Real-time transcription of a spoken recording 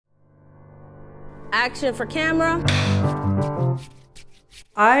Action for camera.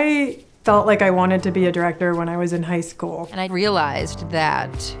 I felt like I wanted to be a director when I was in high school. And I realized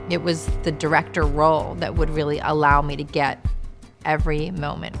that it was the director role that would really allow me to get every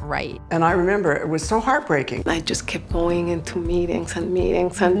moment right. And I remember it was so heartbreaking. I just kept going into meetings and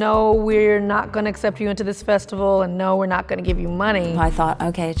meetings and no, we're not going to accept you into this festival, and no, we're not going to give you money. I thought,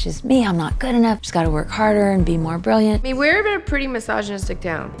 okay, it's just me, I'm not good enough, just got to work harder and be more brilliant. I mean, we're in a pretty misogynistic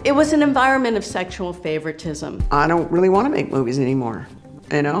town. It was an environment of sexual favoritism. I don't really want to make movies anymore,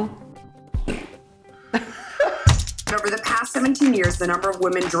 you know? Over the past 17 years, the number of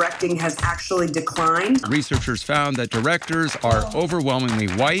women directing has actually declined. Researchers found that directors are overwhelmingly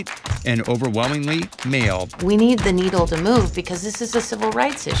white and overwhelmingly male. We need the needle to move because this is a civil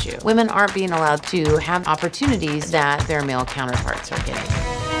rights issue. Women aren't being allowed to have opportunities that their male counterparts are getting.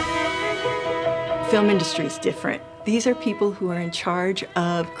 Film industry is different. These are people who are in charge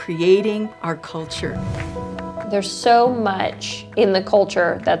of creating our culture. There's so much in the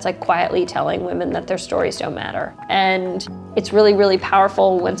culture that's like quietly telling women that their stories don't matter. And it's really, really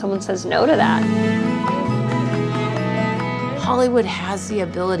powerful when someone says no to that. Hollywood has the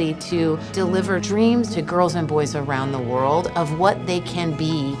ability to deliver dreams to girls and boys around the world of what they can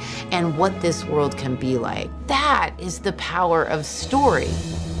be and what this world can be like. That is the power of story.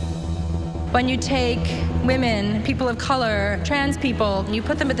 When you take women, people of color, trans people, and you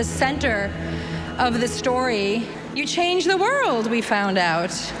put them at the center of the story, you change the world, we found out.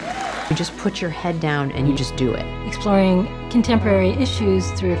 You just put your head down and you just do it. Exploring contemporary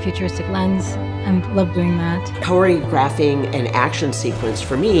issues through a futuristic lens. I love doing that. Choreographing an action sequence,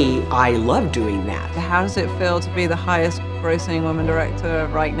 for me, I love doing that. How does it feel to be the highest grossing woman director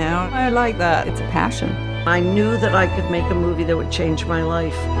right now? I like that. It's a passion. I knew that I could make a movie that would change my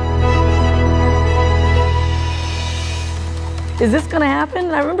life. Is this gonna happen?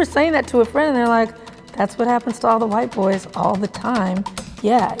 And I remember saying that to a friend, and they're like, that's what happens to all the white boys all the time.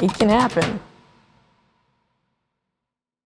 Yeah, it can happen.